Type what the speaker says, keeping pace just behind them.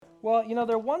Well,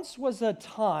 there once was a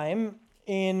time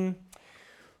in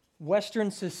Western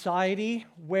society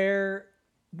where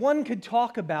one could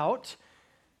talk about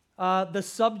the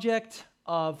subject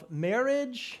of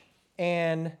marriage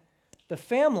and the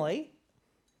family,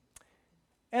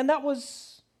 and that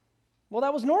was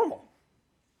normal.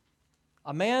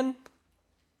 A man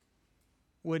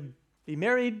would be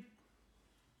married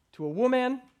to a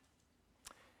woman,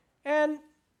 and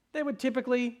they would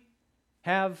typically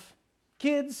have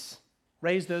kids,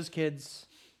 raise those kids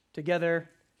together,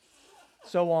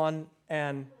 so on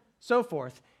and so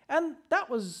forth. And that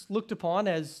was looked upon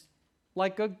as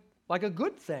like a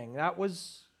good thing. That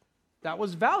was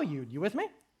valued. You with me?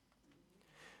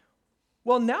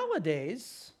 Well,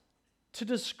 nowadays, to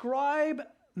describe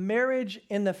marriage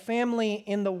in the family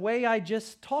in the way I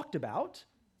just talked about,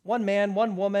 one man,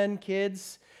 one woman,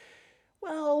 kids,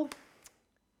 well,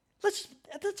 that's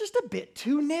just a bit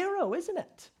too narrow, isn't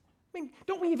it? I mean,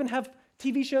 don't we even have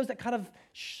TV shows that kind of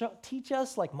teach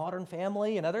us, like Modern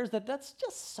Family and others, that's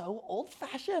just so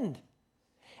old-fashioned?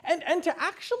 And to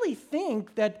actually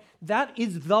think that that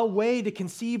is the way to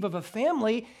conceive of a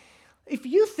family, if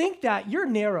you think that, you're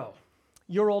narrow.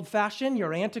 You're old-fashioned,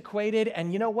 you're antiquated,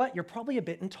 and you know what? You're probably a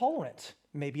bit intolerant,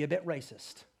 maybe a bit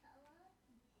racist.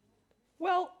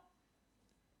 Well,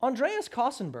 Andreas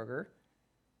Kossenberger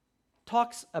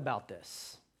talks about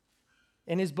this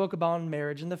in his book about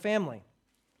marriage and the family.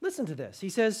 Listen to this. He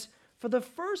says, for the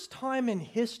first time in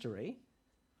history,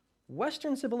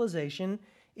 Western civilization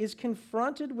is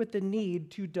confronted with the need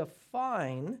to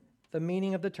define the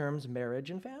meaning of the terms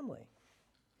marriage and family.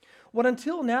 What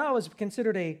until now is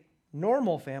considered a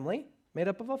normal family, made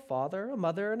up of a father, a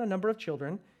mother, and a number of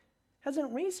children, has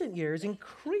in recent years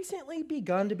increasingly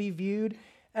begun to be viewed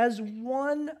as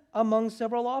one among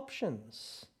several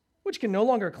options, which can no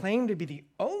longer claim to be the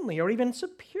only or even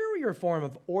superior form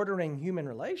of ordering human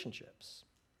relationships.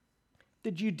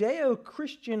 The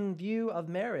Judeo-Christian view of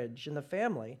marriage and the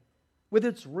family, with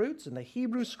its roots in the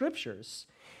Hebrew Scriptures,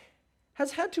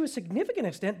 has had to a significant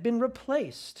extent been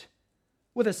replaced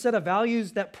with a set of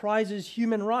values that prizes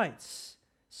human rights,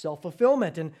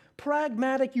 self-fulfillment, and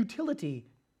pragmatic utility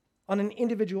on an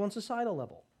individual and societal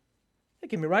level. It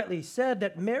can be rightly said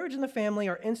that marriage and the family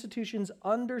are institutions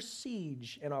under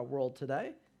siege in our world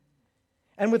today.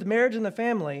 And with marriage and the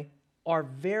family, our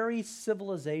very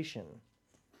civilization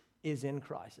is in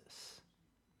crisis.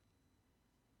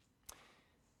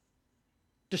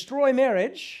 Destroy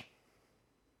marriage,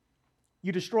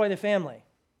 you destroy the family.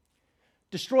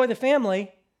 Destroy the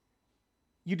family,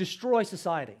 you destroy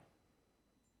society.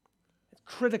 It's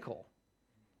critical.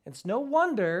 It's no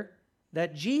wonder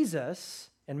that Jesus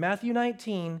in Matthew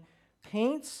 19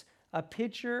 paints a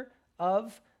picture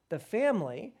of the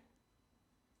family,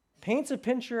 paints a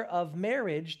picture of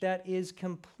marriage that is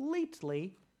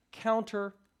completely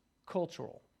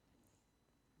countercultural.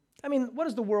 I mean, what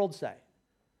does the world say?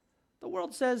 The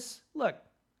world says, look,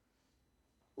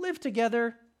 live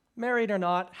together, married or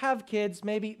not, have kids,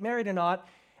 maybe married or not,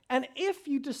 and if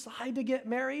you decide to get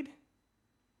married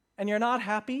and you're not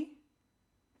happy,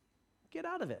 get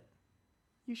out of it.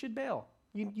 You should bail.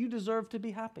 You deserve to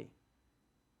be happy.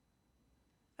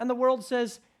 And the world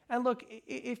says, and look,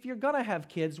 if you're going to have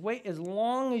kids, wait as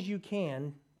long as you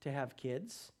can to have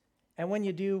kids. And when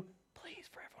you do, please,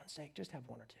 for everyone's sake, just have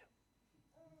one or two.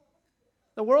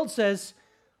 The world says,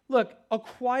 look,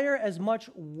 acquire as much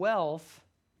wealth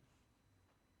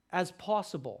as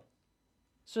possible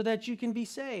so that you can be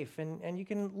safe and you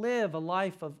can live a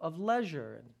life of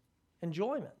leisure and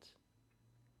enjoyment.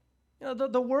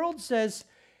 The world says,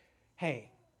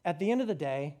 hey, at the end of the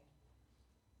day,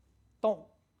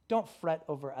 don't fret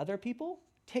over other people.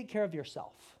 Take care of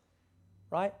yourself,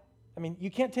 right? I mean,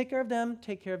 you can't take care of them,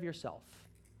 take care of yourself.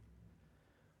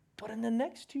 But in the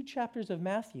next two chapters of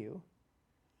Matthew,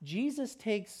 Jesus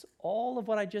takes all of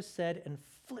what I just said and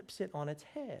flips it on its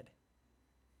head.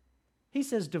 He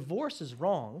says divorce is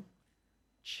wrong,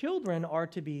 children are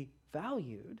to be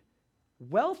valued,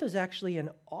 wealth is actually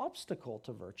an obstacle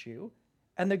to virtue,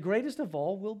 and the greatest of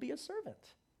all will be a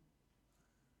servant.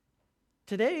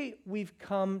 Today, we've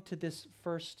come to this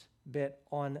first bit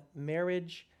on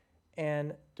marriage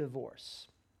and divorce.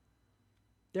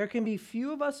 There can be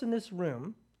few of us in this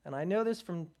room, and I know this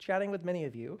from chatting with many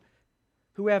of you,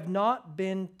 who have not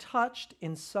been touched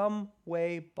in some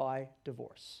way by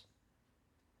divorce.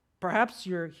 Perhaps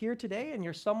you're here today and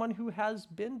you're someone who has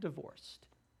been divorced,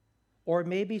 or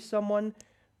maybe someone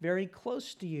very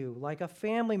close to you, like a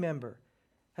family member,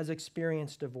 has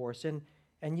experienced divorce,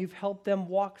 and you've helped them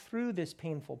walk through this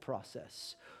painful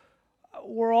process.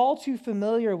 We're all too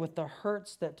familiar with the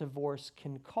hurts that divorce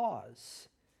can cause.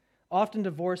 Often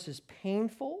divorce is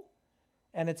painful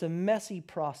and it's a messy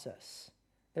process.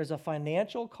 There's a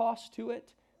financial cost to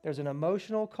it. There's an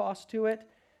emotional cost to it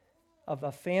of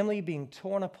a family being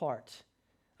torn apart.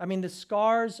 I mean, the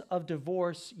scars of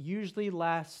divorce usually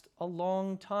last a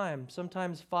long time,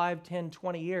 sometimes 5, 10,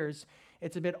 20 years.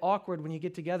 It's a bit awkward when you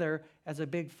get together as a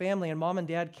big family and mom and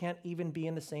dad can't even be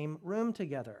in the same room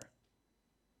together.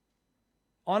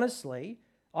 Honestly,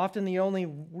 often the only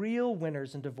real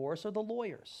winners in divorce are the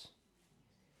lawyers.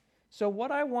 So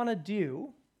what I want to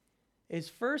do is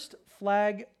first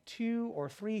flag 2 or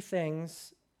 3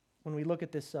 things when we look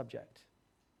at this subject.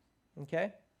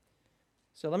 Okay?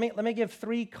 So let me give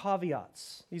 3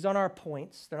 caveats. These aren't our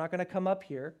points. They're not going to come up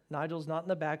here. Nigel's not in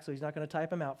the back, so he's not going to type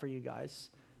them out for you guys.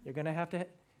 You're going to have to,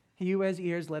 he who has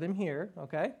ears, let him hear,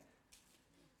 okay?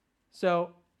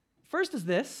 So first is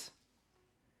this.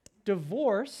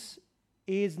 Divorce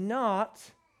is not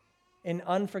an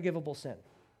unforgivable sin.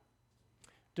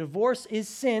 Divorce is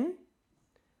sin,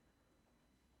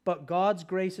 but God's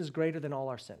grace is greater than all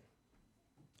our sin.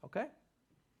 Okay?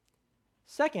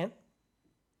 Second,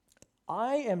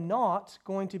 I am not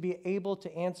going to be able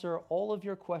to answer all of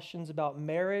your questions about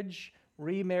marriage,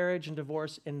 remarriage, and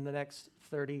divorce in the next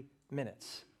 30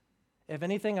 minutes. If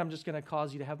anything, I'm just going to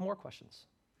cause you to have more questions.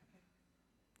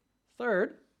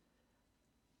 Third,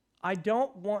 I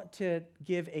don't want to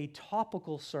give a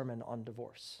topical sermon on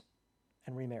divorce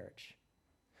and remarriage.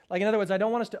 Like, in other words, I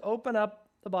don't want us to open up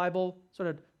the Bible, sort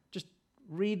of just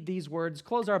read these words,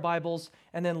 close our Bibles,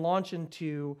 and then launch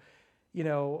into,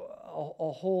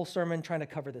 a whole sermon trying to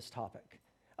cover this topic.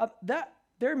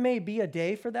 There may be a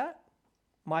day for that.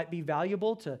 Might be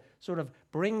valuable to sort of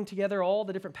bring together all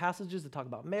the different passages that talk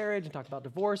about marriage and talk about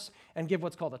divorce and give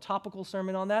what's called a topical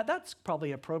sermon on that. That's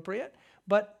probably appropriate.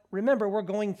 But remember, we're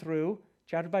going through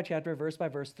chapter by chapter, verse by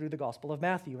verse through the Gospel of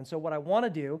Matthew. And so what I want to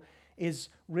do is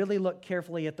really look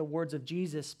carefully at the words of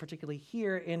Jesus, particularly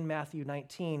here in Matthew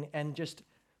 19, and just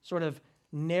sort of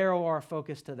narrow our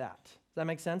focus to that. Does that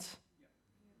make sense? Yeah.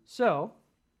 So,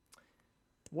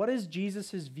 what is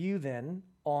Jesus' view then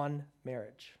on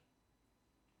marriage?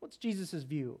 What's Jesus'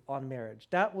 view on marriage?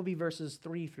 That will be verses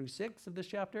 3 through 6 of this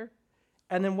chapter.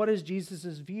 And then what is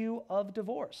Jesus' view of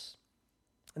divorce?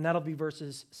 And that'll be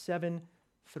verses 7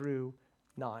 through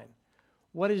 9.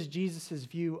 What is Jesus'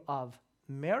 view of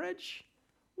marriage?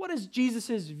 What is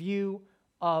Jesus' view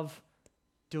of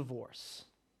divorce?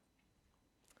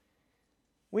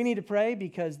 We need to pray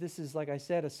because this is, like I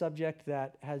said, a subject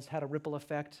that has had a ripple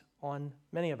effect on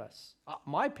many of us.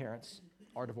 My parents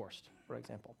are divorced, for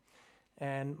example.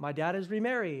 And my dad is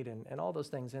remarried and all those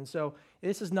things. And so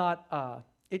this is not,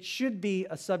 it should be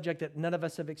a subject that none of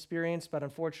us have experienced, but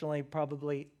unfortunately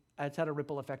probably it's had a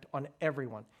ripple effect on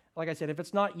everyone. Like I said, if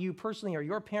it's not you personally or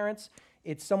your parents,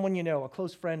 it's someone you know, a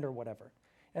close friend or whatever.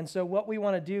 And so what we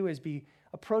want to do is be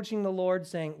approaching the Lord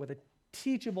saying with a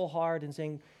teachable heart and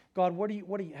saying, God, what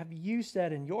have you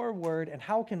said in your word, and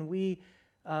how can we,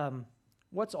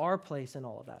 what's our place in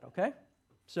all of that, okay?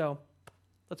 So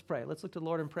let's pray. Let's look to the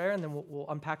Lord in prayer, and then we'll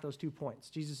unpack those 2 points,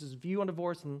 Jesus' view on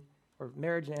divorce or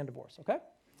marriage and divorce, okay?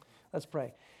 Let's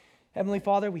pray. Heavenly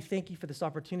Father, we thank you for this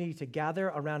opportunity to gather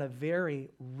around a very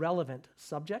relevant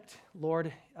subject.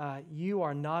 Lord, you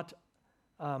are not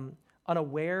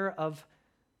unaware of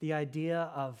the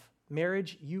idea of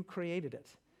marriage. You created it.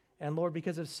 And Lord,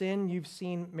 because of sin, you've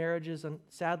seen marriages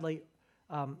sadly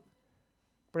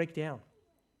break down.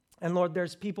 And Lord,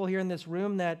 there's people here in this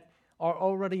room that are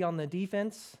already on the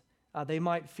defense. They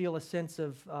might feel a sense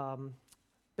of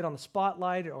bit on the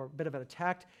spotlight or a bit of an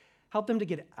attack. Help them to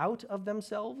get out of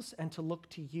themselves and to look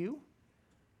to you,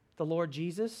 the Lord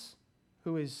Jesus,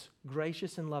 who is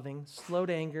gracious and loving, slow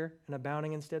to anger, and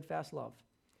abounding in steadfast love,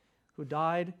 who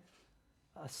died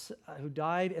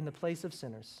in the place of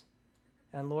sinners.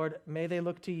 And Lord, may they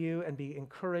look to you and be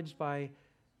encouraged by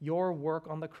your work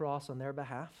on the cross on their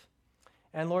behalf.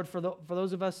 And Lord, for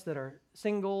those of us that are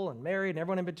single and married and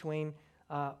everyone in between,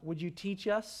 would you teach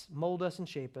us, mold us, and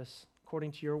shape us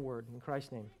according to your word. In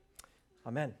Christ's name,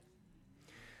 amen.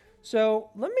 So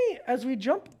as we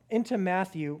jump into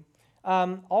Matthew,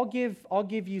 I'll give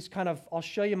you I'll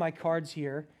show you my cards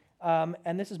here,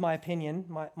 and this is my opinion,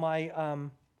 my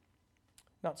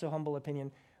not so humble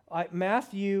opinion.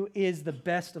 Matthew is the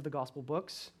best of the gospel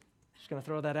books. Just going to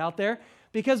throw that out there,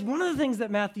 because one of the things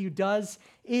that Matthew does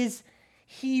is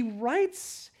he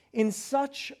writes in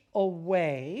such a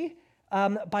way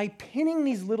by pinning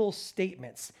these little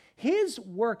statements. His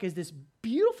work is this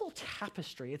beautiful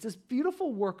tapestry. It's this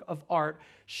beautiful work of art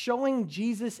showing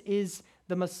Jesus is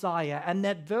the Messiah, and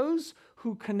that those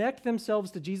who connect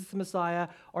themselves to Jesus the Messiah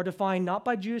are defined not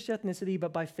by Jewish ethnicity,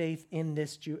 but by faith in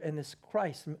this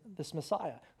Christ, this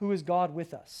Messiah, who is God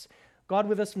with us. God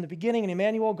with us from the beginning, and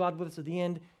Emmanuel, God with us at the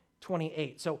end,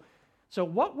 28. So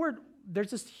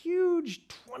there's this huge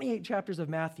 28 chapters of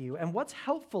Matthew, and what's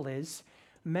helpful is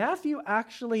Matthew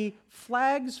actually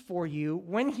flags for you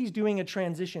when he's doing a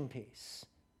transition piece.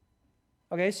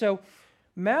 Okay, so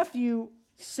Matthew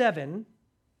 7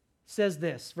 says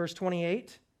this, verse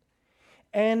 28,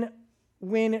 and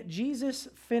when Jesus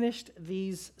finished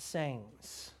these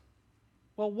sayings.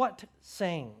 Well, what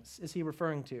sayings is he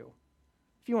referring to?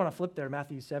 If you want to flip there,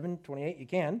 Matthew 7:28, you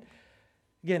can.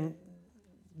 Again,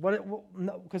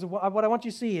 because what I want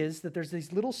you to see is that there's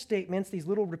these little statements, these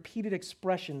little repeated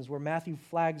expressions where Matthew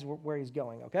flags where he's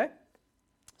going, okay?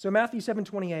 So Matthew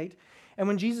 7:28, and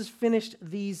when Jesus finished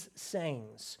these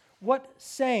sayings. What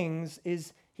sayings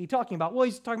is he talking about? Well,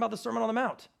 he's talking about the Sermon on the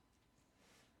Mount.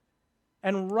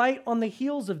 And right on the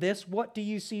heels of this, what do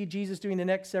you see Jesus doing the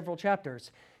next several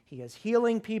chapters? He is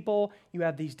healing people. You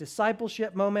have these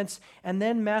discipleship moments. And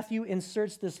then Matthew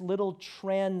inserts this little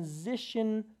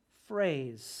transition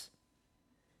phrase.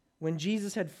 When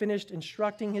Jesus had finished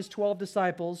instructing his 12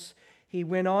 disciples, he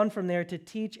went on from there to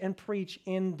teach and preach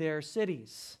in their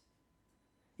cities.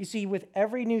 You see, with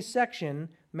every new section,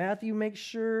 Matthew makes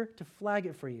sure to flag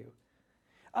it for you.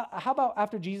 How about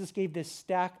after Jesus gave this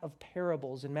stack of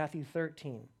parables in Matthew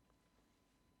 13?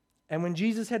 And when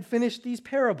Jesus had finished these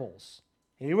parables,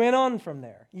 he went on from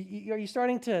there. Are you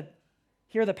starting to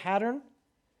hear the pattern?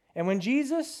 And when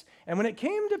it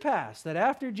came to pass that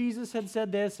after Jesus had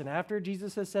said this and after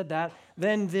Jesus has said that,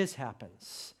 then this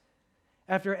happens.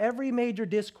 After every major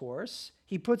discourse,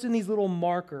 he puts in these little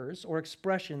markers or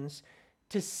expressions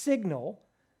to signal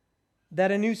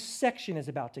that a new section is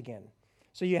about to begin.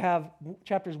 So you have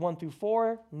chapters 1 through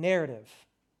 4, narrative.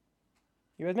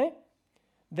 You with me?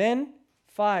 Then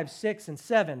 5, 6, and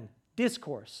 7,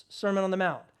 discourse, Sermon on the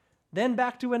Mount. Then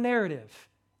back to a narrative,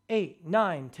 8,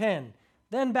 9, 10.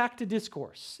 Then back to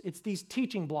discourse. It's these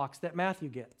teaching blocks that Matthew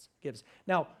gives.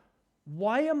 Now,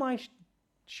 why am I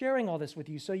sharing all this with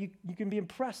you? So you can be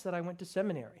impressed that I went to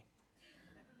seminary.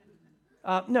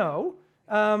 No.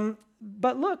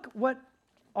 But look what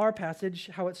our passage,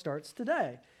 how it starts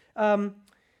today.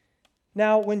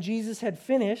 Now, when Jesus had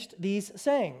finished these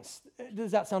sayings,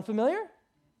 does that sound familiar?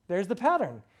 There's the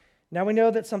pattern. Now we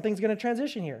know that something's going to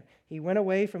transition here. He went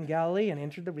away from Galilee and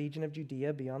entered the region of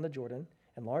Judea beyond the Jordan,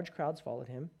 and large crowds followed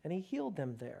him, and he healed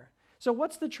them there. So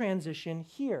what's the transition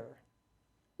here?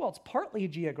 Well, it's partly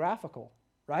geographical,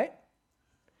 right?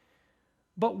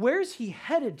 But where's he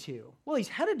headed to? Well, he's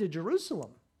headed to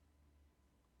Jerusalem.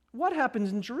 What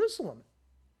happens in Jerusalem?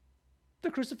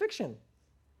 The crucifixion.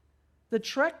 The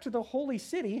trek to the holy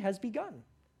city has begun.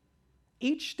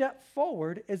 Each step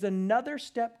forward is another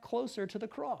step closer to the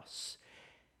cross.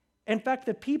 In fact,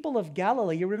 the people of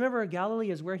Galilee, you remember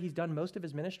Galilee is where he's done most of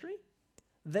his ministry?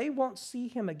 They won't see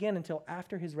him again until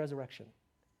after his resurrection.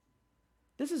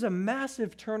 This is a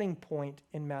massive turning point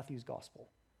in Matthew's gospel.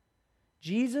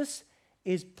 Jesus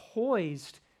is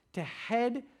poised to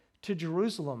head to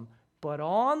Jerusalem, but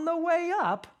on the way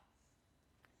up,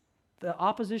 the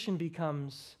opposition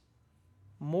becomes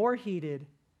more heated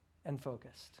and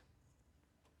focused.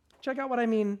 Check out what I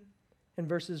mean in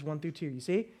verses 1 through 2. You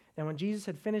see? And when Jesus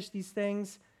had finished these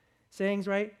sayings,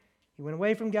 right? He went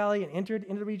away from Galilee and entered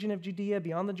into the region of Judea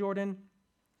beyond the Jordan.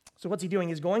 So what's he doing?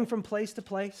 He's going from place to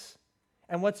place.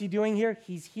 And what's he doing here?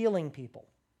 He's healing people.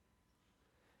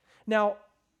 Now,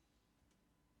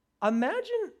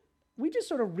 imagine we just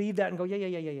sort of read that and go,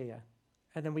 yeah.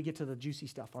 And then we get to the juicy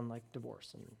stuff on like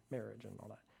divorce and marriage and all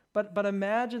that. But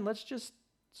imagine, let's just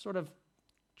sort of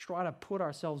try to put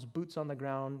ourselves boots on the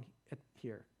ground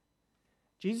here.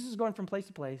 Jesus is going from place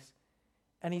to place,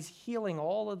 and he's healing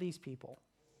all of these people.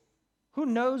 Who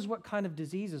knows what kind of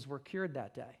diseases were cured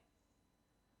that day?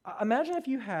 Imagine if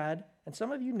you had, and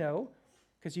some of you know,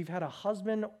 because you've had a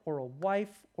husband or a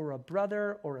wife or a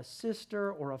brother or a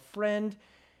sister or a friend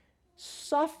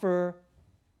suffer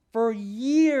for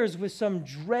years with some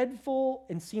dreadful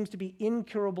and seems to be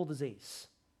incurable disease,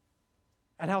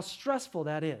 and how stressful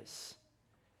that is.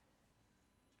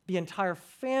 The entire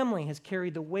family has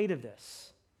carried the weight of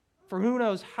this for who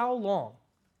knows how long.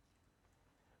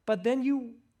 But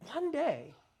then one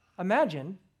day,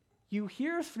 imagine, you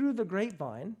hear through the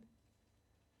grapevine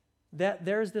that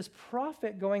there's this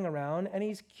prophet going around and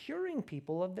he's curing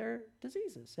people of their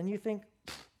diseases. And you think,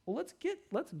 well, let's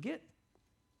get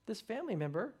this family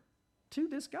member to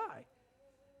this guy.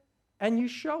 And you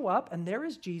show up, and there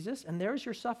is Jesus, and there's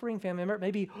your suffering family member,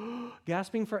 maybe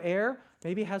gasping for air,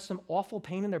 maybe has some awful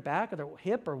pain in their back or their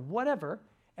hip or whatever,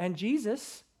 and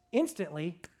Jesus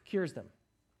instantly cures them.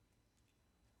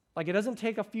 Like, it doesn't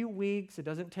take a few weeks. It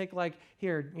doesn't take, like,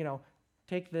 here,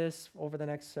 take this over the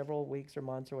next several weeks or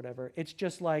months or whatever. It's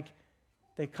just like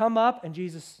they come up and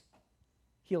Jesus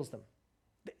heals them.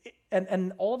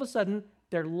 And all of a sudden,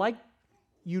 they're like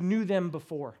you knew them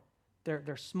before.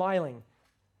 They're smiling.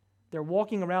 They're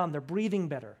walking around. They're breathing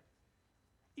better.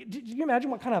 Did you imagine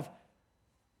what kind of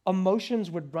emotions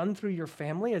would run through your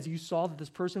family as you saw that this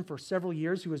person for several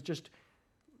years who was just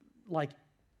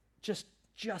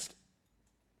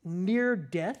near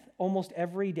death almost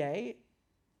every day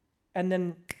and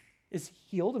then is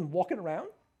healed and walking around?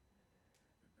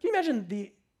 Can you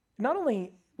imagine not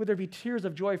only would there be tears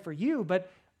of joy for you, but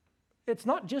it's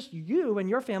not just you and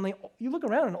your family. You look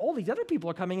around and all these other people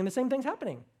are coming and the same thing's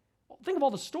happening. Think of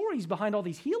all the stories behind all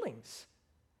these healings.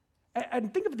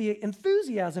 And think of the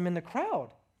enthusiasm in the crowd,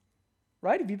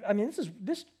 right?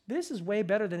 This is way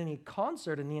better than any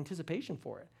concert and the anticipation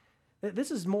for it.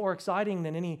 This is more exciting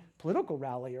than any political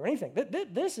rally or anything.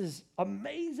 This is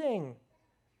amazing.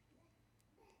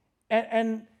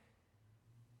 And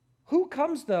who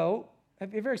comes, though,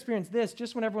 have you ever experienced this,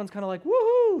 just when everyone's kind of like,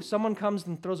 woohoo, someone comes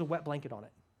and throws a wet blanket on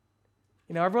it.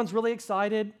 Everyone's really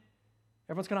excited.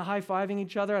 Everyone's kind of high-fiving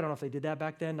each other. I don't know if they did that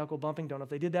back then, knuckle bumping, don't know if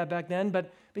they did that back then,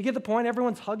 but you get the point.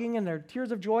 Everyone's hugging and they're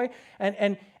tears of joy.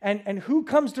 And who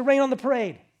comes to rain on the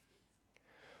parade?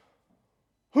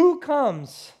 Who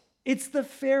comes? It's the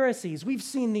Pharisees. We've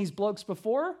seen these blokes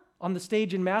before on the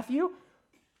stage in Matthew.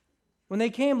 When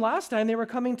they came last time, they were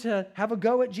coming to have a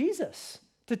go at Jesus,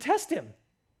 to test him.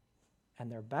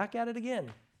 And they're back at it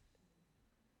again.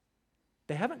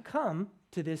 They haven't come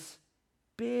to this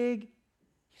big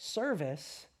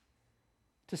service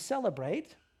to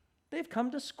celebrate. They've come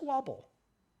to squabble.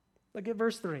 Look at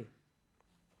verse 3.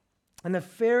 And the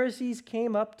Pharisees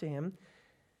came up to him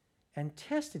and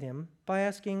tested him by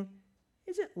asking,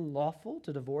 is it lawful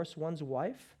to divorce one's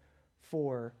wife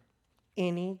for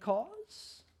any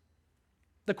cause?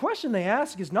 The question they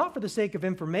ask is not for the sake of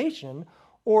information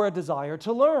or a desire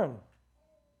to learn.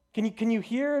 Can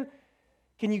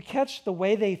you catch the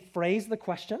way they phrase the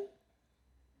question?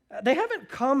 They haven't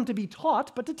come to be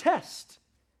taught, but to test.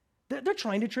 They're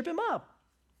trying to trip him up.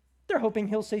 They're hoping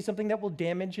he'll say something that will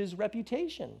damage his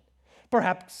reputation,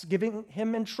 perhaps giving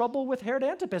him in trouble with Herod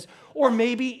Antipas, or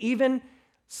maybe even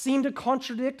seem to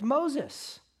contradict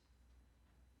Moses.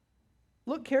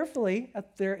 Look carefully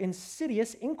at their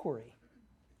insidious inquiry.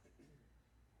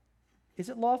 Is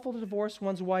it lawful to divorce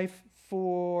one's wife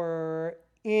for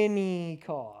any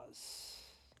cause?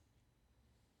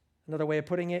 Another way of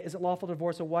putting it, is it lawful to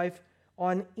divorce a wife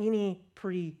on any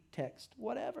pretext?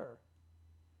 Whatever.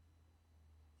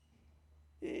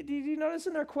 Did you notice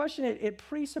in their question, it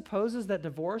presupposes that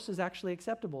divorce is actually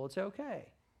acceptable. It's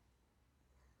okay.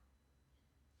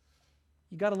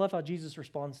 You got to love how Jesus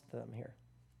responds to them here.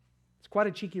 It's quite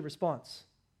a cheeky response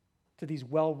to these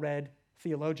well-read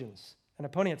theologians and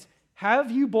opponents.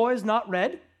 Have you boys not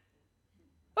read?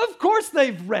 Of course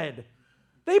they've read.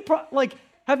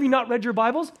 Have you not read your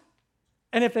Bibles?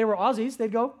 And if they were Aussies,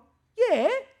 they'd go, yeah.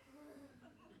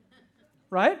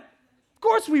 Right? Of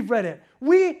course we've read it.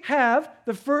 We have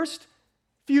the first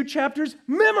few chapters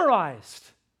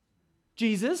memorized.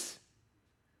 Jesus,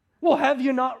 well, have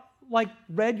you not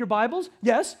read your Bibles?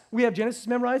 Yes, we have Genesis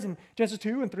memorized and Genesis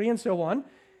 2 and 3 and so on.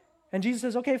 And Jesus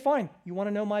says, okay, fine. You want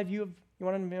to know my view of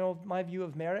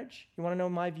marriage? You want to know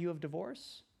my view of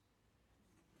divorce?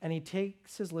 And he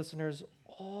takes his listeners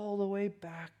all the way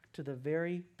back to the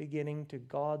very beginning, to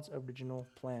God's original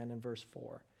plan in verse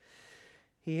 4.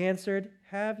 He answered,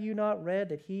 have you not read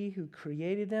that he who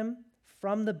created them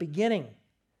from the beginning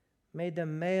made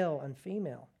them male and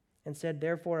female, and said,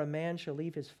 therefore a man shall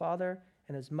leave his father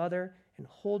and his mother and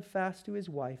hold fast to his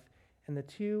wife, and the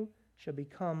two shall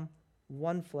become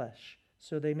one flesh.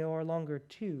 So they no longer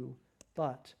two,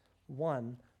 but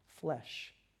one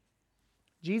flesh.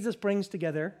 Jesus brings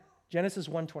together Genesis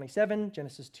 1:27,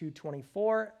 Genesis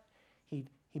 2:24.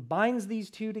 He binds these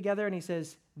two together and he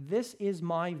says, this is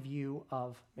my view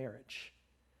of marriage.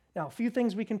 Now, a few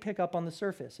things we can pick up on the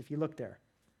surface if you look there.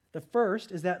 The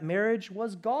first is that marriage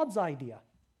was God's idea.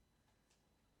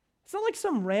 It's not like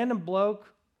some random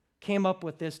bloke came up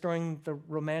with this during the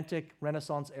Romantic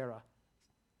Renaissance era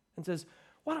and says,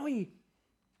 why don't we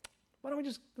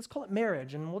let's call it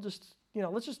marriage and we'll just,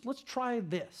 let's try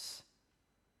this.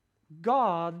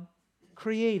 God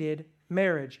created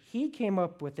marriage. He came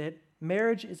up with it.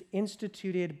 Marriage is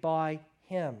instituted by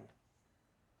him.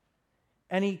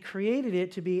 And he created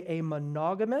it to be a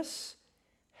monogamous,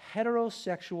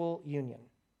 heterosexual union.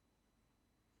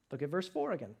 Look at verse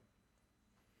 4 again.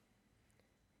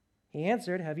 He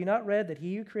answered, have you not read that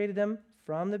he who created them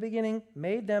from the beginning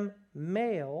made them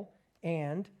male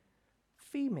and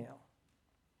female?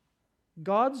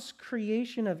 God's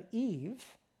creation of Eve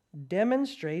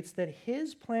demonstrates that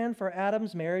his plan for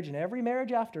Adam's marriage and every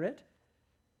marriage after it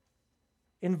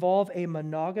involve a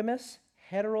monogamous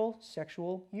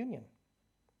heterosexual union.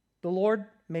 The Lord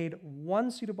made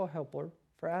one suitable helper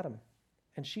for Adam,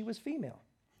 and she was female.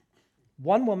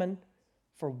 One woman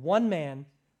for one man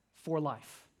for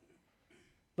life.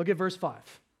 Look at verse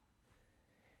 5.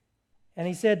 And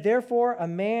he said, therefore a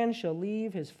man shall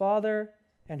leave his father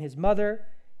and his mother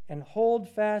and hold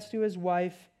fast to his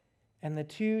wife, and the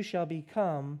two shall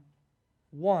become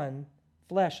one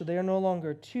flesh. So they are no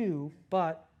longer two,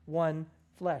 but one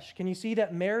flesh. Can you see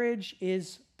that marriage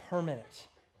is permanent?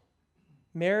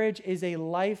 Marriage is a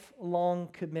lifelong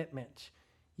commitment.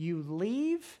 You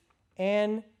leave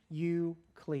and you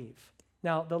cleave.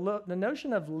 Now, the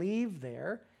notion of leave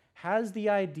there has the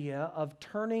idea of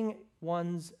turning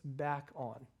one's back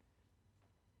on.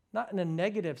 Not in a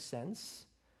negative sense,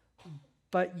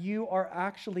 but you are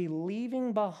actually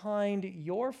leaving behind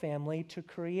your family to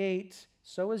create,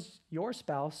 so is your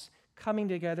spouse, coming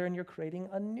together and you're creating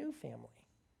a new family.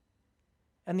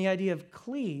 And the idea of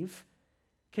cleave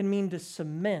can mean to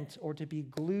cement or to be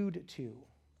glued to.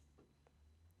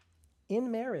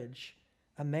 In marriage,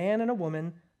 a man and a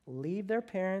woman leave their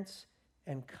parents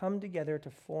and come together to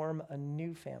form a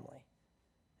new family.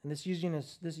 And this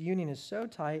union is so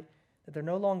tight that they're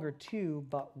no longer two,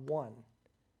 but one.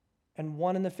 And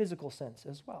one in the physical sense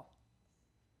as well.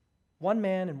 One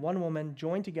man and one woman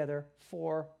joined together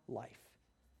for life.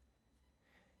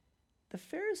 The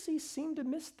Pharisees seemed to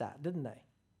miss that, didn't they?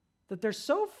 That they're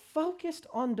so focused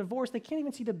on divorce, they can't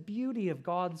even see the beauty of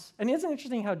God's. And isn't it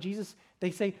interesting how Jesus,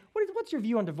 they say, what's your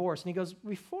view on divorce? And he goes,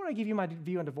 before I give you my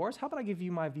view on divorce, how about I give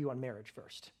you my view on marriage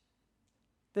first?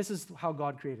 This is how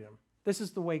God created them. This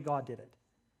is the way God did it.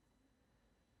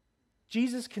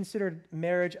 Jesus considered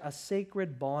marriage a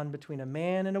sacred bond between a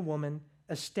man and a woman,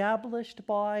 established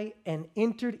by and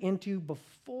entered into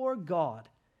before God,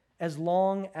 as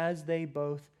long as they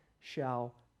both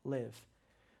shall live.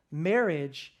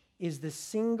 Marriage is the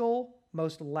single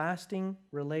most lasting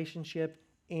relationship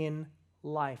in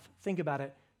life. Think about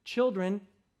it. Children,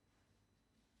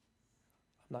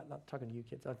 I'm not talking to you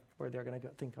kids, where they're going to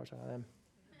go, think I was talking to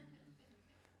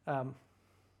them.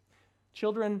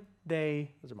 Children,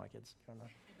 those are my kids. I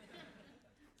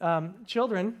don't know.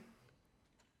 Children,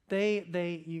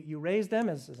 you raise them,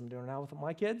 as I'm doing now with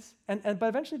my kids, but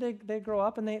eventually they grow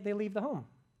up and they leave the home,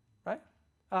 right?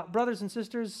 Brothers and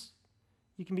sisters,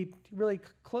 you can be really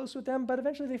close with them, but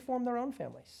eventually they form their own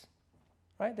families,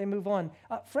 right? They move on.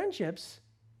 Friendships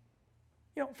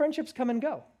come and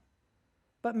go.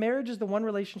 But marriage is the one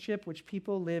relationship which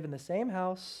people live in the same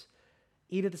house,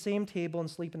 eat at the same table, and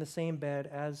sleep in the same bed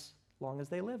as long as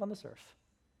they live on this earth.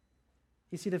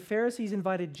 You see, the Pharisees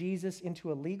invited Jesus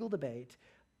into a legal debate,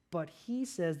 but he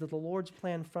says that the Lord's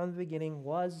plan from the beginning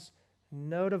was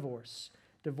no divorce.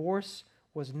 Divorce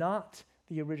was not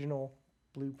the original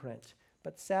blueprint.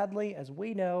 But sadly, as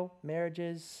we know,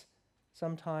 marriages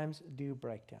sometimes do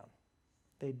break down.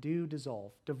 They do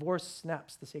dissolve. Divorce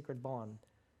snaps the sacred bond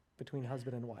between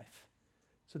husband and wife.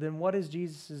 So then what is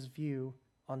Jesus' view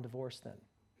on divorce then?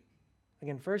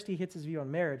 Again, first he hits his view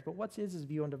on marriage, but what's his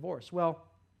view on divorce? Well,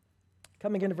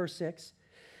 coming into verse 6,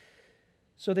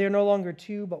 so they are no longer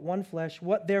two, but one flesh.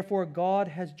 What therefore God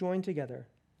has joined together,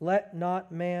 let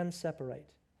not man separate.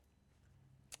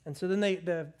 And so then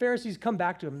the Pharisees come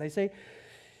back to him and they say,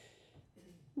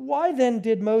 why then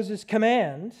did Moses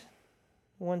command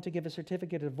one to give a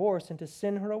certificate of divorce and to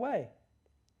send her away?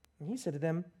 And he said to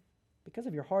them, because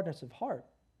of your hardness of heart,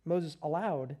 Moses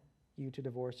allowed you to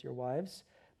divorce your wives,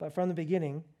 but from the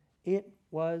beginning, it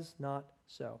was not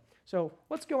so. So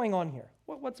what's going on here?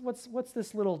 What's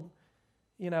this little,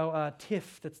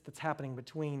 tiff that's happening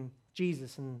between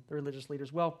Jesus and the religious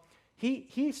leaders? Well,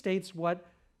 he states what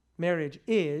marriage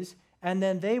is, and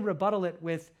then they rebuttal it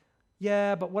with,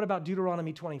 yeah, but what about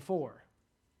Deuteronomy 24?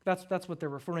 That's what they're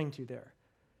referring to there.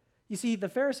 You see, the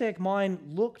Pharisaic mind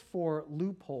looked for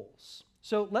loopholes.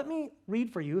 So let me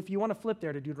read for you. If you want to flip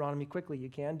there to Deuteronomy quickly, you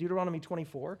can. Deuteronomy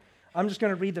 24. I'm just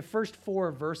going to read the first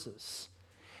 4 verses.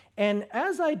 And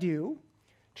as I do,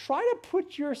 try to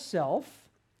put yourself,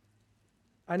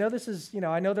 I know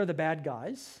I know they're the bad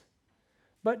guys,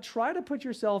 but try to put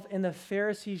yourself in the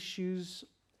Pharisees' shoes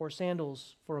or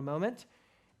sandals for a moment,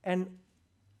 and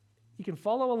you can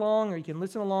follow along or you can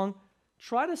listen along.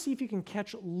 Try to see if you can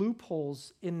catch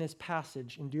loopholes in this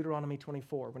passage in Deuteronomy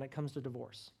 24 when it comes to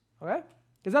divorce, okay?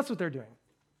 Because that's what they're doing.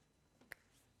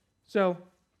 So,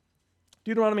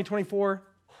 Deuteronomy 24,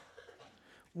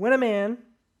 when a man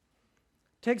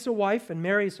takes a wife and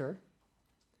marries her,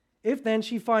 if then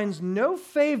she finds no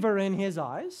favor in his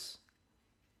eyes,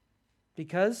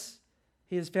 because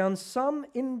he has found some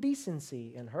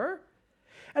indecency in her.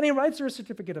 And he writes her a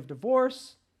certificate of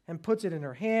divorce and puts it in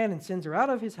her hand and sends her out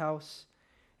of his house.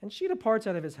 And she departs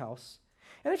out of his house.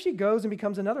 And if she goes and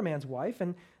becomes another man's wife,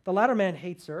 and the latter man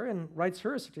hates her and writes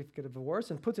her a certificate of divorce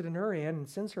and puts it in her hand and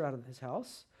sends her out of his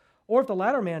house, or if the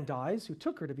latter man dies, who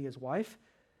took her to be his wife,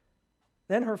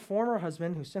 then her former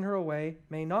husband, who sent her away,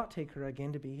 may not take her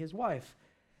again to be his wife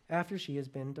after she has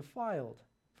been defiled,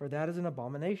 for that is an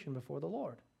abomination before the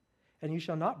Lord. And you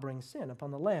shall not bring sin upon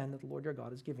the land that the Lord your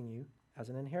God is giving you as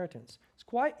an inheritance. It's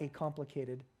quite a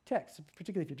complicated text,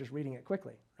 particularly if you're just reading it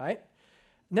quickly, right?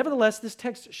 Nevertheless, this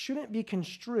text shouldn't be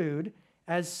construed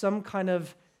as some kind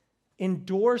of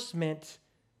endorsement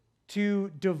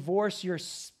to divorce your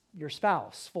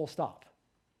spouse, full stop.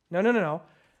 No.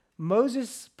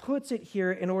 Moses puts it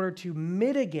here in order to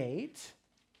mitigate.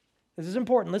 This is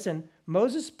important. Listen,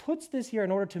 Moses puts this here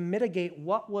in order to mitigate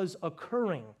what was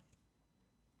occurring.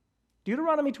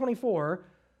 Deuteronomy 24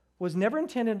 was never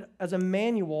intended as a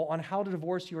manual on how to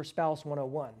divorce your spouse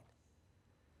 101.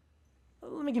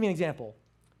 Let me give you an example.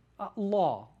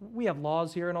 Law. We have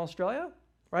laws here in Australia,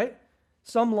 right?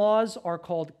 Some laws are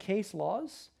called case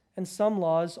laws, and some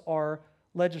laws are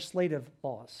legislative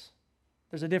laws.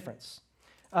 There's a difference.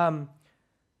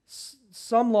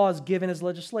 Some laws given as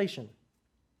legislation,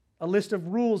 a list of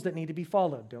rules that need to be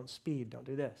followed. Don't speed, don't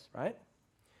do this, right?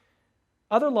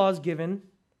 Other laws given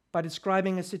by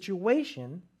describing a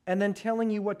situation and then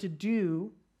telling you what to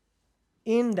do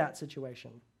in that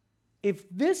situation. If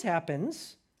this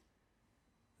happens,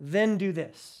 then do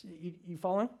this. You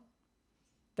following?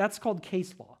 That's called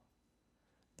case law.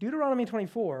 Deuteronomy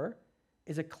 24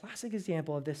 is a classic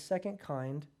example of this second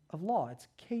kind of law. It's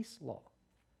case law.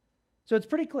 So it's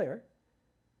pretty clear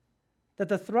that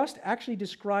the thrust actually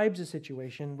describes a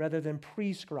situation rather than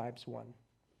prescribes one.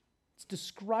 It's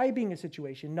describing a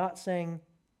situation, not saying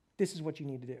this is what you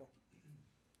need to do.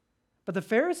 But the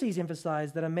Pharisees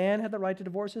emphasized that a man had the right to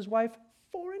divorce his wife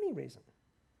for any reason.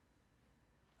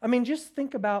 I mean, just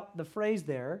think about the phrase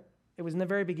there. It was in the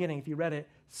very beginning, if you read it,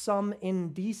 some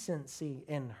indecency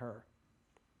in her.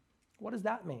 What does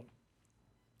that mean?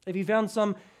 If he found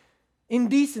some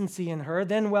indecency in her,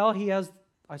 then, well, he has,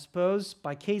 I suppose,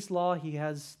 by case law, he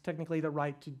has technically the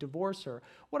right to divorce her.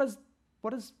 What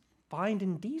does find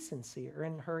indecency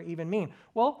in her even mean?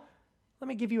 Well, let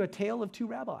me give you a tale of two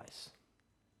rabbis.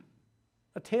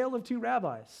 A tale of two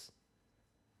rabbis.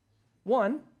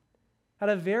 One had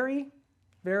a very,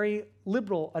 very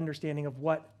liberal understanding of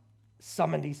what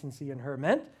some indecency in her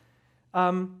meant.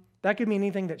 That could mean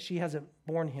anything that she hasn't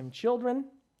borne him children,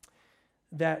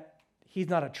 that he's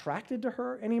not attracted to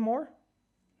her anymore,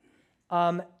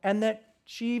 and that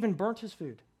she even burnt his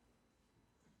food.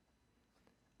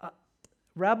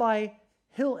 Rabbi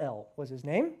Hillel was his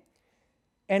name.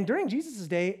 And during Jesus'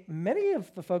 day, many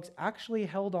of the folks actually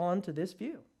held on to this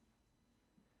view.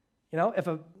 You know, if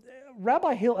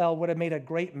Rabbi Hillel would have made a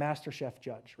great master chef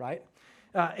judge, right?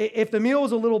 If the meal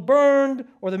was a little burned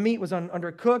or the meat was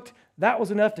undercooked, that was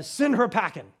enough to send her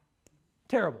packing.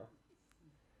 Terrible.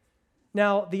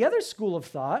 Now, the other school of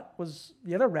thought was,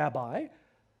 the other rabbi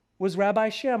was Rabbi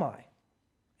Shammai.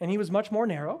 And he was much more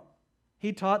narrow.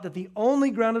 He taught that the only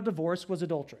ground of divorce was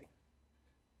adultery.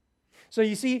 So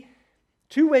you see,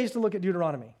 two ways to look at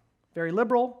Deuteronomy: very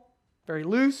liberal, very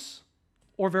loose,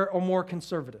 or more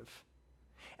conservative.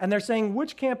 And they're saying,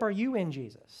 which camp are you in,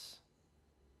 Jesus?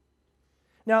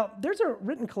 Now, there's a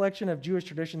written collection of Jewish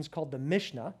traditions called the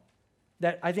Mishnah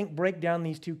that I think break down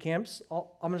these two camps.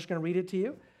 I'm just going to read it to you.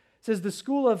 It says, the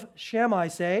school of Shammai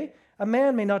say, a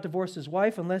man may not divorce his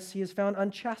wife unless he has found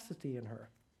unchastity in her,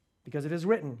 because it is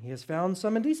written, he has found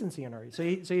some indecency in her. So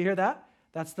you hear that?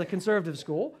 That's the conservative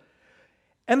school.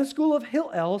 And the school of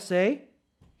Hillel say,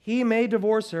 he may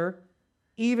divorce her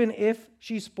even if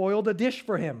she spoiled a dish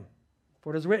for him.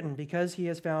 For it is written, because he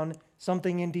has found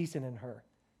something indecent in her.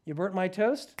 You burnt my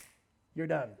toast? You're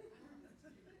done.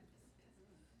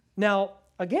 Now,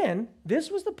 again,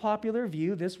 this was the popular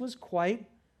view. This was quite,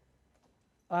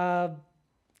 I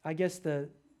guess, the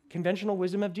conventional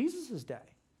wisdom of Jesus' day.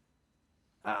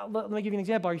 Let me give you an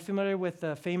example. Are you familiar with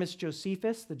the famous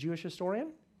Josephus, the Jewish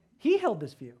historian? He held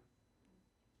this view.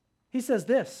 He says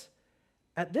this,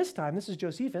 at this time, this is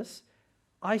Josephus,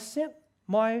 I sent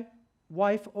my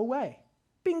wife away,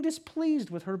 being displeased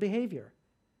with her behavior.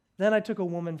 Then I took a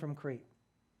woman from Crete.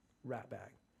 Rat bag.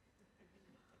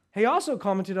 He also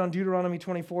commented on Deuteronomy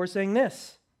 24, saying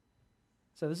this.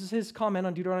 So this is his comment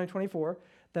on Deuteronomy 24.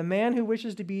 The man who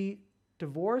wishes to be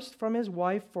divorced from his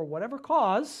wife for whatever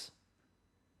cause,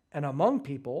 and among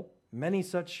people many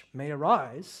such may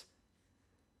arise,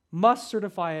 must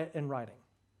certify it in writing.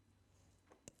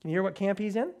 Can you hear what camp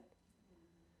he's in?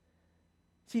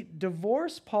 See,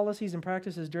 divorce policies and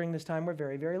practices during this time were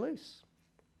very, very loose.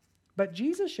 But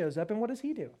Jesus shows up, and what does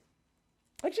he do?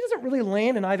 Actually, doesn't really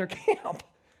land in either camp.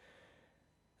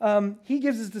 He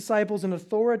gives his disciples an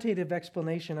authoritative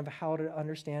explanation of how to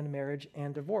understand marriage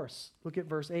and divorce. Look at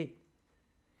verse 8.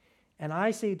 And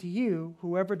I say to you,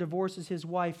 whoever divorces his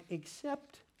wife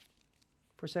except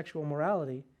for sexual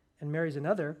immorality and marries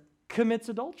another commits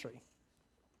adultery.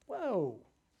 Whoa.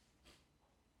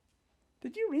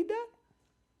 Did you read that?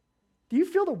 Do you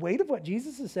feel the weight of what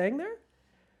Jesus is saying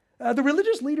there? The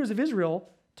religious leaders of Israel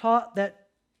taught that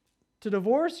to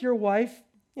divorce your wife,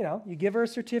 you give her a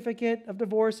certificate of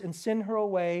divorce and send her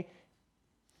away.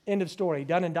 End of story,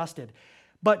 done and dusted.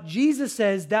 But Jesus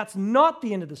says that's not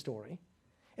the end of the story.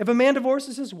 If a man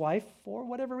divorces his wife for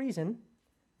whatever reason,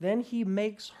 then he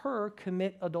makes her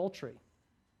commit adultery.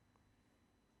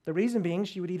 The reason being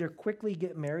she would either quickly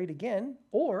get married again,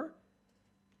 or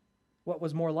what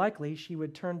was more likely, she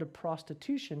would turn to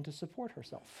prostitution to support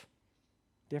herself.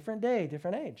 Different day,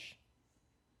 different age.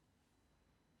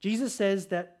 Jesus says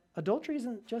that adultery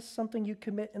isn't just something you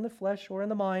commit in the flesh or in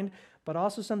the mind, but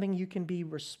also something you can be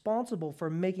responsible for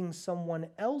making someone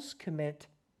else commit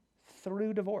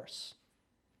through divorce.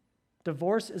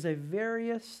 Divorce is a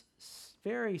very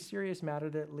serious matter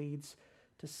that leads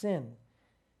to sin.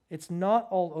 It's not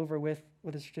all over with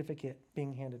a certificate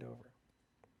being handed over.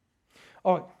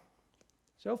 Oh,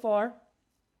 so far,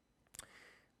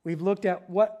 we've looked at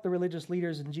what the religious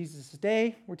leaders in Jesus'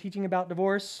 day were teaching about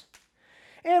divorce.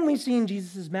 And we've seen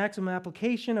Jesus' maximum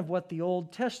application of what the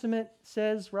Old Testament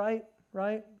says, right?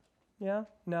 Right? Yeah?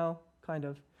 No, kind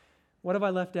of. What have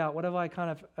I left out? What have I kind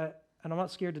of, and I'm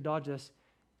not scared to dodge this,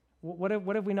 what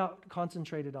have we not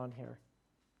concentrated on here?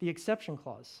 The exception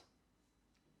clause.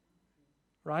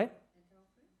 Right?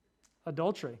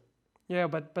 Adultery. Yeah,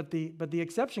 but the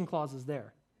exception clause is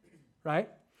there. Right?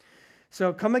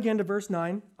 So come again to verse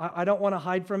 9. I don't want to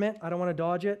hide from it. I don't want to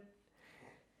dodge it.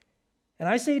 And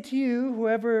I say to you,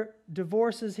 whoever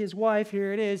divorces his wife,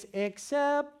 here it is,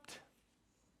 except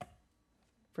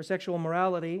for sexual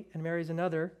immorality and marries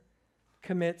another,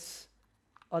 commits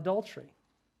adultery.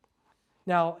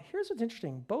 Now, here's what's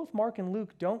interesting. Both Mark and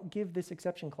Luke don't give this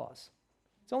exception clause.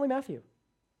 It's only Matthew.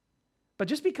 But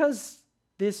just because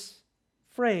this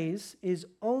phrase is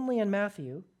only in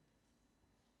Matthew,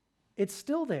 it's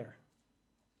still there,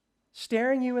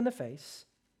 staring you in the face,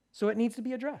 so it needs to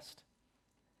be addressed.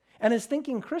 And as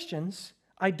thinking Christians,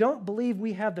 I don't believe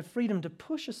we have the freedom to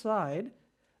push aside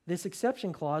this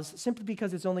exception clause simply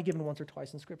because it's only given once or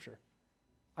twice in Scripture.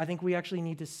 I think we actually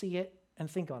need to see it and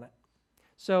think on it.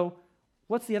 So,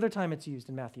 what's the other time it's used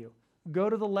in Matthew? Go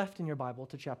to the left in your Bible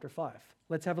to chapter 5.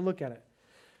 Let's have a look at it.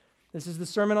 This is the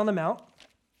Sermon on the Mount.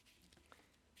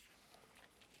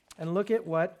 And look at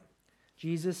what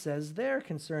Jesus says there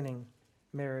concerning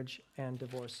marriage and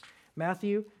divorce.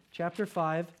 Matthew chapter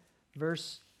 5,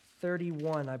 verse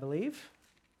 31, I believe.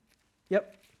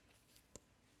 Yep.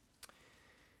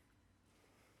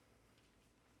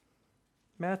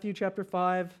 Matthew chapter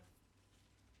 5.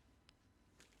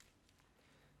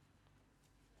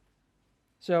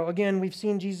 So again, we've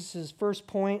seen Jesus' first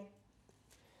point,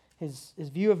 his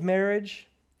view of marriage.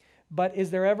 But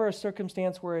is there ever a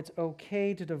circumstance where it's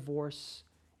okay to divorce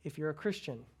if you're a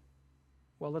Christian?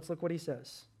 Well, let's look what he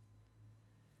says.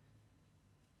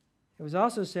 It was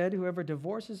also said, whoever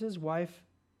divorces his wife,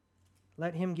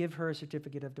 let him give her a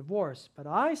certificate of divorce. But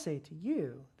I say to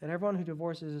you that everyone who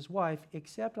divorces his wife,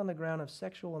 except on the ground of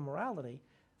sexual immorality,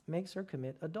 makes her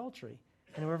commit adultery.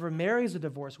 And whoever marries a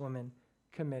divorced woman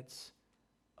commits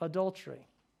adultery.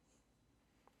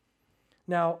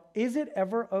 Now, is it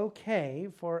ever okay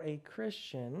for a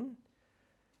Christian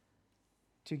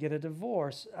to get a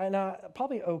divorce?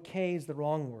 Probably okay is the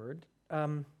wrong word.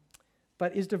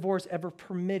 But is divorce ever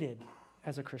permitted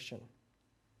as a Christian?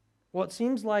 Well, it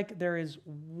seems like there is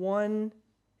one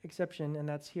exception, and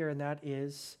that's here, and that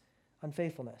is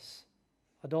unfaithfulness,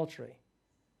 adultery.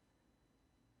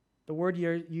 The word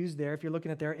used there, if you're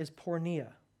looking at there, is porneia,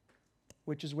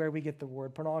 which is where we get the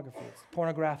word pornography. It's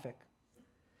pornographic.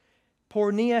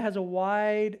 Porneia has a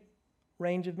wide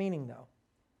range of meaning, though.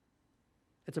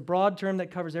 It's a broad term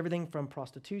that covers everything from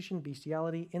prostitution,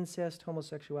 bestiality, incest,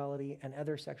 homosexuality, and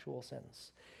other sexual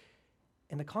sins.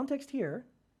 In the context here,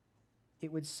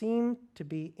 it would seem to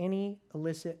be any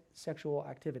illicit sexual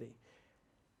activity.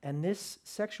 And this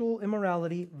sexual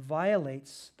immorality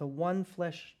violates the one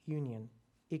flesh union.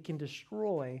 It can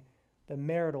destroy the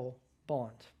marital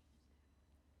bond.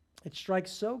 It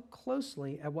strikes so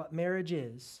closely at what marriage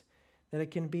is that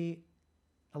it can be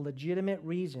a legitimate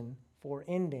reason for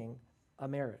ending a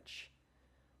marriage.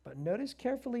 But notice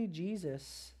carefully,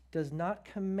 Jesus does not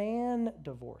command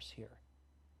divorce here.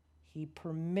 He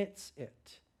permits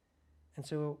it. And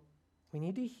so we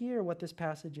need to hear what this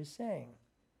passage is saying.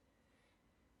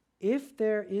 If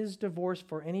there is divorce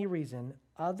for any reason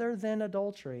other than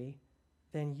adultery,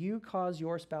 then you cause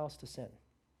your spouse to sin.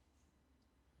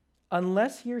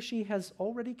 Unless he or she has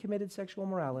already committed sexual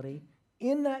immorality,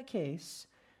 in that case,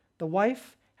 the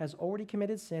wife has already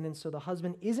committed sin, and so the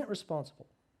husband isn't responsible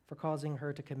for causing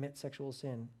her to commit sexual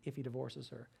sin if he divorces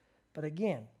her. But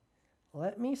again,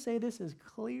 let me say this as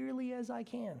clearly as I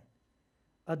can.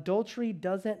 Adultery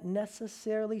doesn't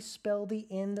necessarily spell the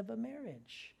end of a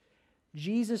marriage.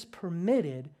 Jesus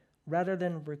permitted rather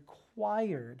than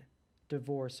required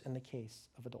divorce in the case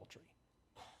of adultery.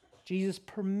 Jesus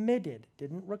permitted,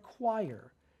 didn't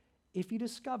require. If you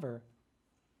discover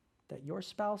that your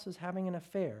spouse is having an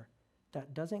affair,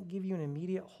 that doesn't give you an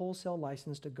immediate wholesale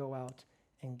license to go out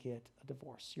and get a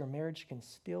divorce. Your marriage can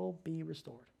still be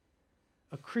restored.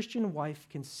 A Christian wife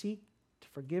can seek to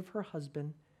forgive her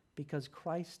husband because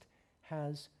Christ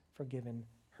has forgiven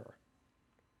her.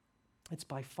 It's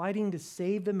by fighting to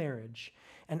save the marriage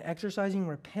and exercising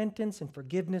repentance and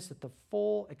forgiveness that the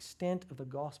full extent of the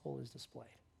gospel is displayed.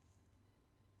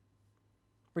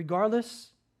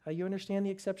 Regardless how you understand the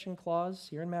exception clause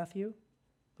here in Matthew,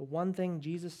 the one thing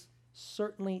Jesus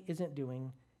certainly isn't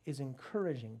doing is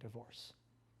encouraging divorce.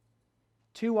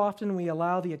 Too often we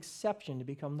allow the exception to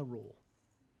become the rule.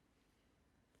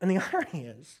 And the irony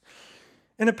is,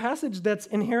 in a passage that's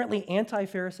inherently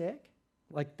anti-Pharisaic,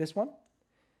 like this one,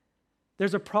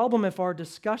 there's a problem if our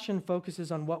discussion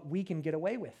focuses on what we can get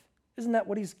away with. Isn't that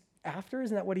what he's after?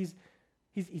 Isn't that what he's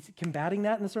combating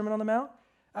that in the Sermon on the Mount?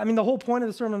 I mean, the whole point of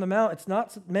the Sermon on the Mount, it's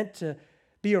not meant to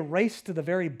be a race to the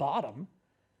very bottom.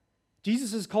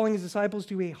 Jesus is calling his disciples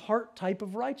to a heart type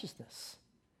of righteousness.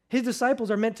 His disciples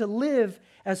are meant to live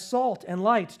as salt and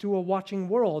light to a watching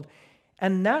world,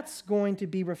 and that's going to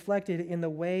be reflected in the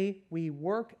way we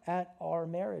work at our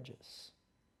marriages.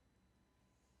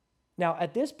 Now,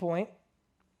 at this point,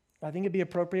 I think it'd be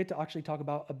appropriate to actually talk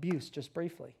about abuse just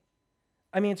briefly.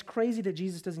 I mean, it's crazy that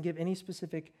Jesus doesn't give any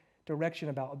specific direction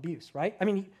about abuse, right? I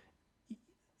mean,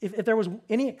 if there was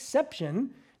any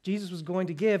exception Jesus was going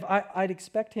to give, I'd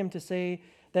expect him to say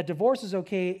that divorce is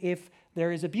okay if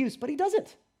there is abuse, but he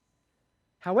doesn't.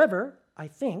 However, I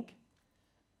think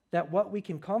that what we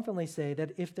can confidently say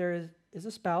that if there is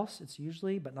a spouse, it's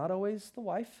usually, but not always the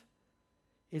wife,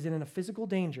 is in a physical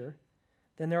danger,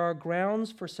 then there are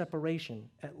grounds for separation,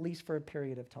 at least for a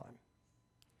period of time.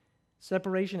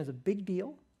 Separation is a big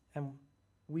deal, and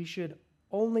we should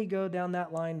only go down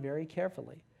that line very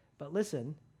carefully. But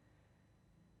listen,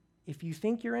 if you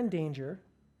think you're in danger,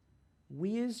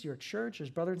 we as your church, as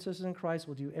brothers and sisters in Christ,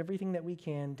 will do everything that we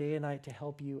can day and night to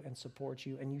help you and support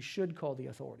you, and you should call the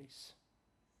authorities.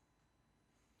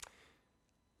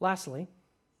 Lastly,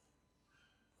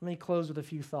 let me close with a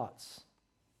few thoughts.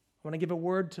 I want to give a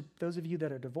word to those of you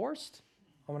that are divorced.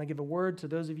 I want to give a word to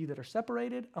those of you that are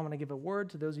separated. I want to give a word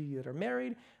to those of you that are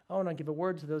married. I want to give a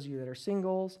word to those of you that are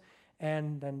singles,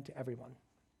 and then to everyone.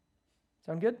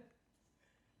 Sound good?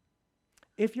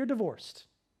 If you're divorced,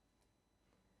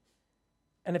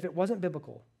 and if it wasn't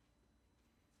biblical,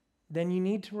 then you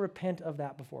need to repent of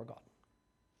that before God.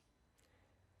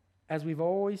 As we've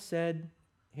always said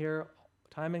here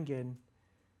time and again,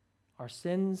 our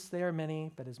sins, they are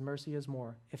many, but his mercy is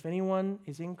more. If anyone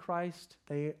is in Christ,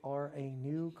 they are a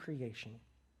new creation.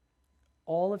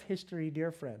 All of history,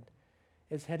 dear friend,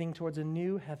 is heading towards a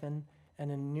new heaven and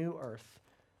a new earth.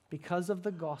 Because of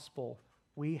the gospel,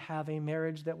 we have a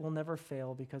marriage that will never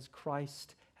fail because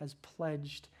Christ has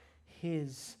pledged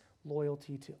his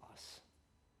loyalty to us.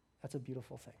 That's a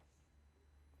beautiful thing.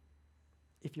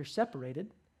 If you're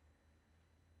separated,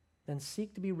 then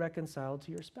seek to be reconciled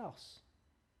to your spouse.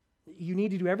 You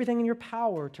need to do everything in your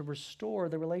power to restore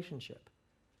the relationship.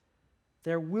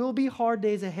 There will be hard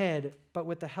days ahead, but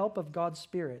with the help of God's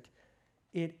Spirit,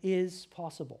 it is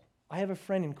possible. I have a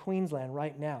friend in Queensland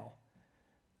right now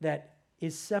that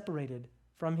is separated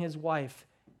from his wife,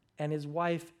 and his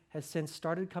wife has since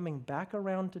started coming back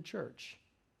around to church,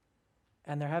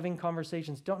 and they're having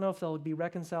conversations. Don't know if they'll be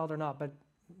reconciled or not, but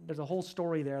there's a whole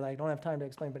story there that I don't have time to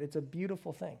explain, but it's a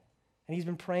beautiful thing, and he's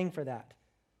been praying for that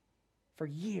for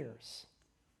years.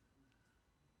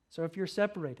 So if you're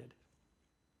separated,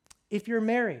 if you're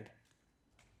married,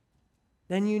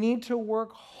 then you need to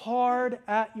work hard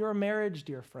at your marriage,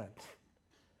 dear friend.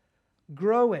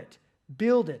 Grow it,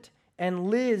 build it, and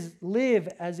live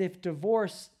as if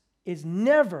divorce is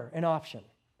never an option.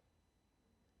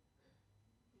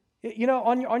 You know,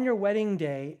 on your wedding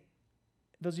day,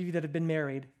 those of you that have been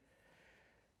married,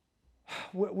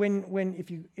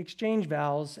 if you exchange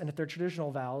vows, and if they're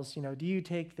traditional vows, do you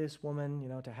take this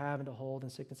woman, to have and to hold in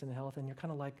sickness and in health? And you're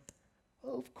kind of like,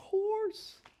 of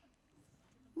course.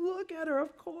 Look at her,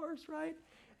 of course, right?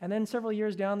 And then several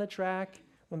years down the track,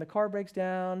 when the car breaks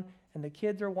down and the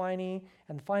kids are whiny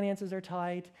and the finances are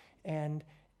tight and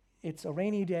it's a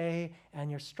rainy day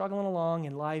and you're struggling along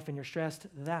in life and you're stressed,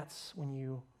 that's when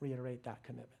you reiterate that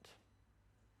commitment.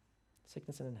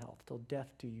 Sickness and in health, till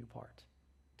death do you part.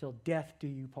 Till death do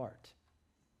you part.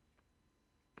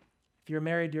 If you're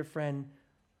married, dear friend,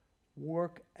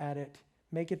 work at it.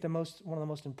 Make it one of the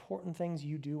most important things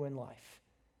you do in life.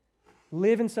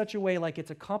 Live in such a way like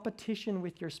it's a competition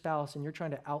with your spouse and you're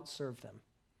trying to outserve them.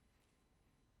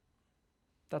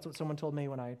 That's what someone told me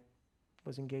when I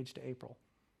was engaged to April.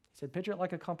 He said, picture it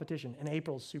like a competition, and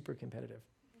April's super competitive,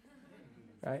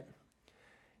 right?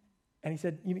 And he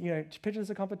said, picture this as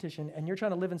a competition, and you're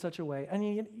trying to live in such a way, and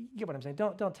you get what I'm saying.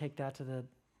 Don't take that to the,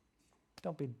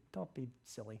 don't be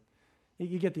silly.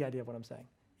 You get the idea of what I'm saying.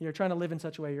 You're trying to live in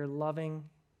such a way you're loving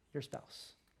your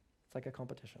spouse. It's like a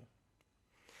competition.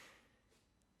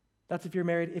 That's if you're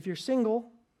married. If you're single,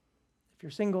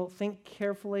 think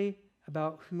carefully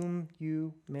about whom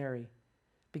you marry.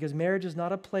 Because marriage is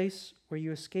not a place where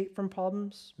you escape from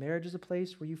problems. Marriage is a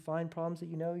place where you find problems that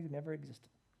you never existed.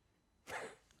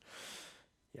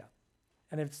 Yeah.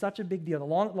 And it's such a big deal. The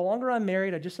longer I'm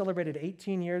married, I just celebrated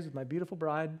 18 years with my beautiful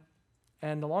bride.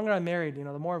 And the longer I'm married,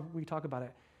 the more we talk about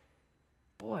it.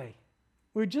 Boy,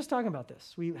 we were just talking about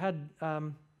this. We had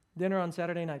dinner on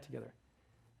Saturday night together.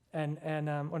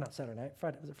 Well, not Saturday night.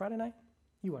 Friday. Was it Friday night?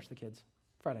 You watch the kids.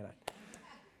 Friday night.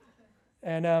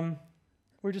 And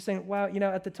we're just saying, wow,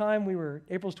 at the time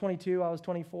April's 22, I was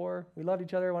 24. We loved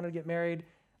each other, wanted to get married.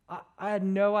 I had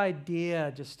no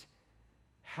idea just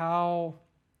how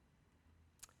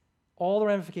all the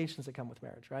ramifications that come with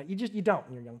marriage, right? You don't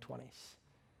in your young 20s.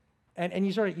 And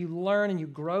you learn and you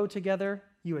grow together,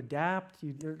 you adapt,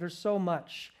 there's so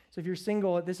much. So if you're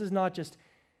single, this is not just,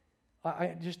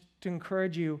 just to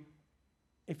encourage you,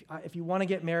 if you want to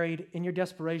get married, in your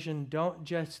desperation, don't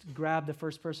just grab the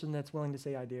first person that's willing to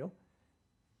say I do.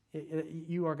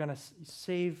 You are going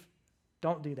to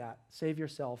don't do that. Save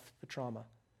yourself the trauma.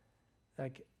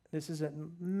 This is a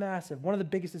massive, one of the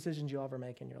biggest decisions you'll ever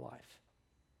make in your life.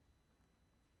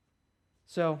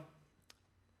 So,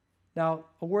 now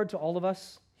a word to all of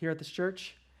us here at this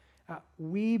church.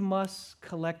 We must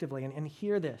collectively, and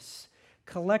hear this,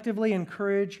 collectively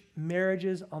encourage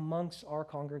marriages amongst our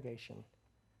congregation.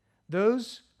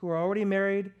 Those who are already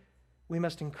married, we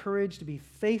must encourage to be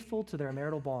faithful to their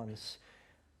marital bonds.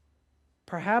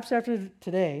 Perhaps after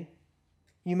today,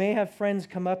 you may have friends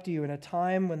come up to you in a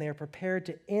time when they are prepared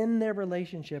to end their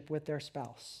relationship with their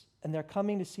spouse, and they're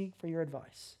coming to seek for your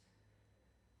advice.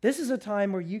 This is a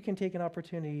time where you can take an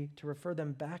opportunity to refer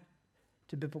them back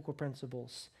to biblical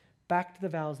principles, back to the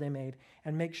vows they made,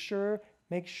 and make sure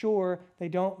they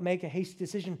don't make a hasty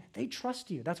decision. They trust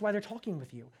you. That's why they're talking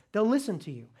with you. They'll listen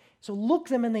to you. So look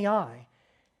them in the eye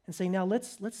and say, now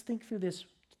let's think through this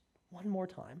one more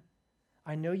time.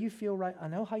 I know you feel right. I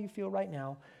know how you feel right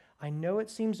now. I know it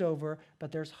seems over,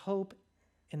 but there's hope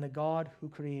in the God who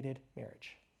created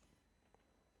marriage.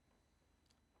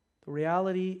 The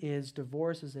reality is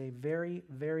divorce is a very,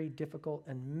 very difficult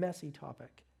and messy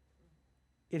topic.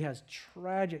 It has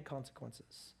tragic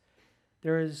consequences.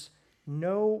 There is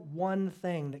no one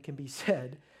thing that can be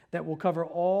said that will cover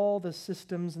all the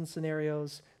systems and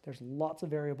scenarios. There's lots of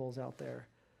variables out there.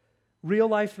 Real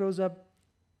life throws up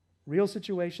real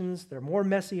situations. They're more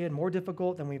messy and more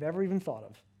difficult than we've ever even thought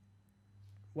of.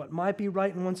 What might be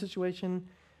right in one situation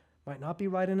might not be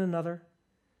right in another,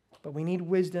 but we need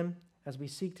wisdom as we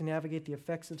seek to navigate the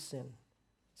effects of sin.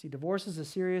 See, divorce is a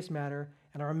serious matter,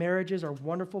 and our marriages are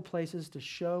wonderful places to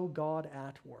show God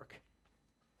at work.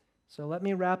 So let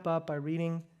me wrap up by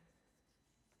reading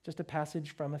just a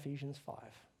passage from Ephesians 5.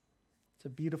 It's a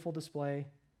beautiful display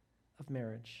of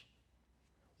marriage.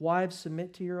 Wives,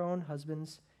 submit to your own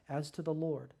husbands as to the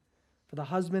Lord. For the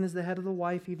husband is the head of the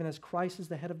wife, even as Christ is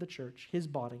the head of the church, his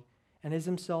body, and is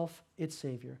himself its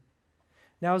Savior.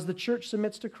 Now, as the church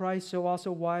submits to Christ, so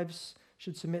also wives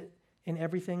should submit in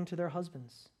everything to their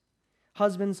husbands.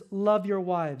 Husbands, love your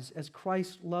wives as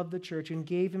Christ loved the church and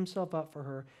gave himself up for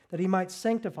her, that he might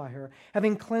sanctify her,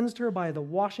 having cleansed her by the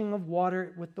washing of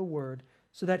water with the word,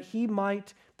 so that he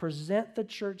might present the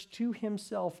church to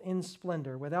himself in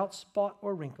splendor, without spot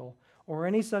or wrinkle, or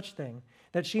any such thing,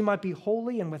 that she might be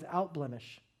holy and without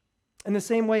blemish. In the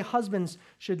same way, husbands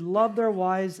should love their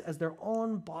wives as their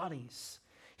own bodies.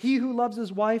 He who loves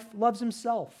his wife loves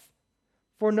himself.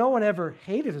 For no one ever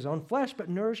hated his own flesh, but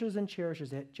nourishes and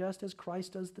cherishes it, just as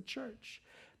Christ does the church,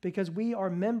 because we are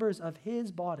members of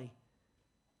his body.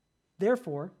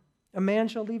 Therefore, a man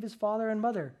shall leave his father and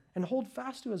mother and hold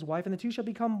fast to his wife, and the two shall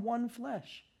become one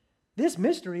flesh. This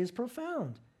mystery is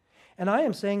profound. And I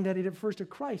am saying that it refers to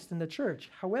Christ and the church.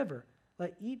 However,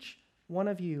 let each one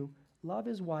of you love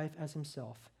his wife as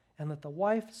himself, and let the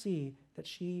wife see that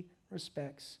she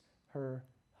respects her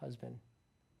husband.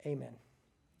 Amen.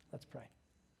 Let's pray.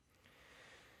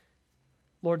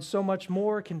 Lord, so much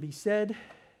more can be said,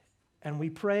 and we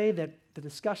pray that the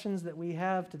discussions that we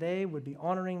have today would be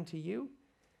honoring to you.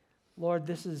 Lord,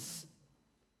 this is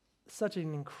such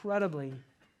an incredibly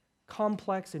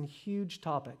complex and huge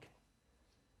topic.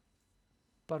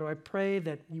 But I pray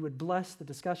that you would bless the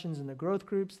discussions in the growth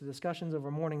groups, the discussions over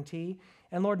morning tea,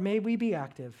 and Lord, may we be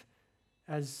active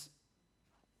as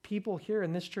people here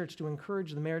in this church to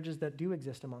encourage the marriages that do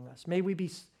exist among us. May we be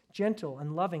gentle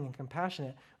and loving and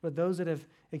compassionate with those that have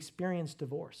experienced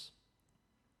divorce.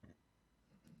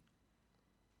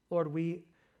 Lord, we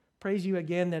praise you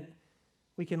again that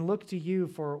we can look to you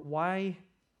for why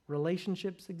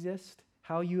relationships exist,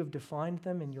 how you have defined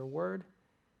them in your word,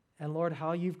 and Lord,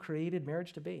 how you've created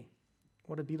marriage to be.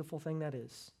 What a beautiful thing that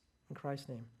is. In Christ's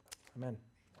name, amen.